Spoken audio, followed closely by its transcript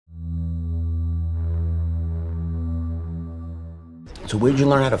So where'd you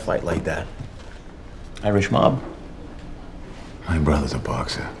learn how to fight like that? Irish mob? My brother's a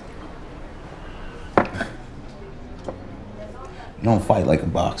boxer. You don't fight like a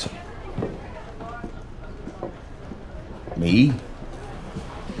boxer. Me?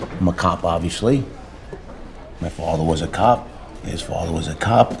 I'm a cop, obviously. My father was a cop. His father was a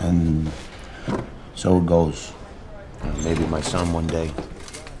cop, and so it goes. Maybe my son one day.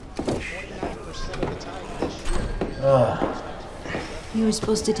 You were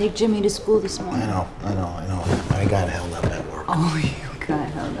supposed to take Jimmy to school this morning. I know. I got held up at work. Oh, you got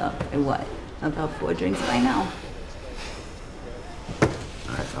held up. By what? About 4 drinks by now. All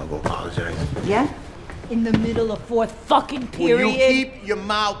right, I'll go apologize. Yeah? In the middle of 4th fucking period. Will you keep your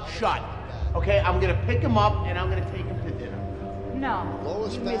mouth shut? Okay, I'm gonna pick him up and I'm gonna take him to dinner. No.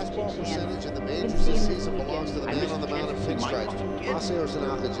 Lowest fastball percentage in the majors this season belongs to the man on the mound in pinstripes. Jose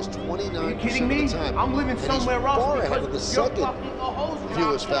Orzanaga just 29% Are you kidding me? of the time. I'm living somewhere else far ahead because of the you're second fucking a hose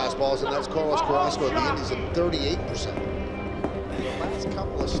fewest job. fastballs, and that's Carlos Carrasco at the Indies at 38%. The last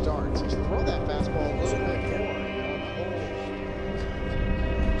couple of starts, he's thrown that fastball a little bit more.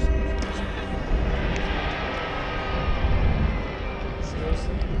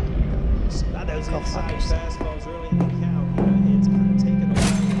 Not those inside fastballs early in the count. It's kind of taken away.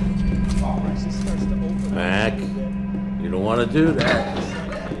 It just starts to open. Mac, you don't want to do that.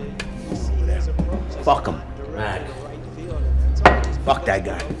 Fuck him. Mac. Fuck that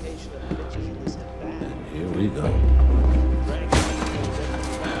guy. Here we go.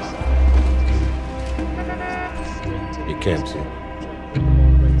 You can't see.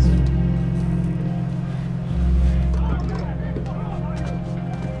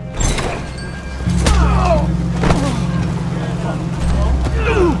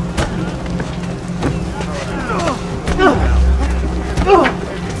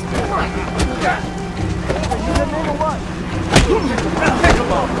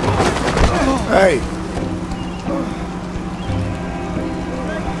 Hey!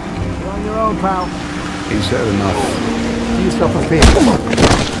 You're on your own, pal. He's had enough. Do yourself a favor.